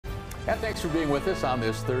And thanks for being with us on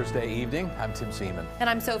this Thursday evening. I'm Tim Seaman. And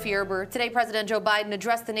I'm Sophie Erber. Today, President Joe Biden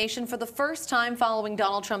addressed the nation for the first time following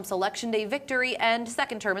Donald Trump's Election Day victory and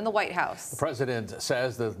second term in the White House. The president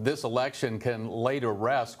says that this election can lay to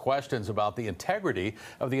rest questions about the integrity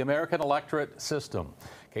of the American electorate system.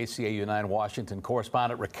 KCAU-9 Washington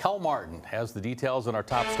correspondent Raquel Martin has the details in our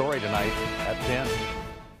top story tonight at 10.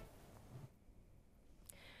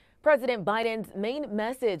 President Biden's main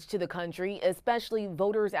message to the country, especially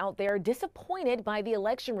voters out there disappointed by the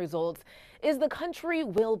election results, is the country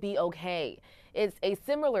will be okay. It's a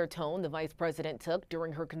similar tone the vice president took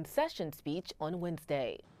during her concession speech on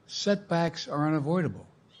Wednesday. Setbacks are unavoidable,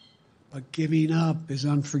 but giving up is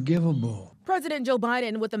unforgivable. President Joe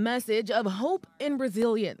Biden with a message of hope and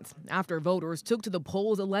resilience after voters took to the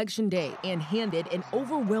polls Election Day and handed an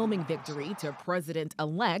overwhelming victory to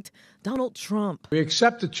President-elect Donald Trump. We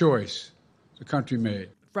accept the choice the country made.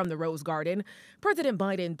 From the Rose Garden, President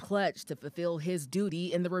Biden pledged to fulfill his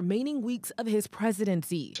duty in the remaining weeks of his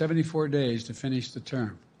presidency. 74 days to finish the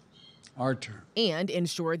term, our term. And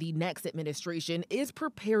ensure the next administration is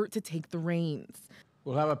prepared to take the reins.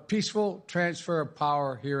 We'll have a peaceful transfer of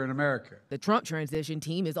power here in America. The Trump transition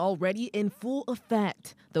team is already in full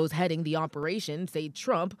effect. Those heading the operation say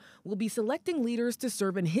Trump will be selecting leaders to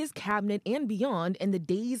serve in his cabinet and beyond in the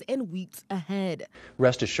days and weeks ahead.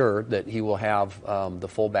 Rest assured that he will have the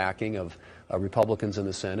full backing of Republicans in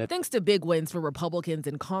the Senate. Thanks to big wins for Republicans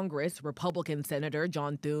in Congress, Republican Senator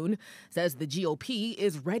John Thune says the GOP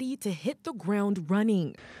is ready to hit the ground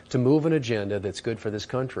running. To move an agenda that's good for this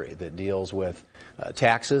country, that deals with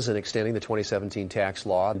taxes and extending the 2017 tax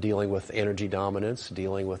law, dealing with energy dominance,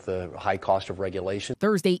 dealing with the high cost of regulation.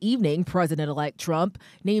 Thursday evening, President-elect Trump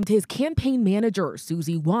named his campaign manager,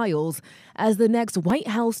 Susie Wiles, as the next White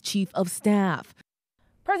House chief of staff.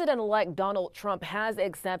 President-elect Donald Trump has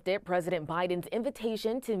accepted President Biden's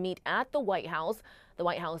invitation to meet at the White House. The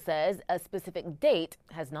White House says a specific date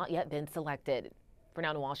has not yet been selected. For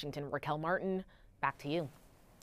now in Washington, Raquel Martin, back to you.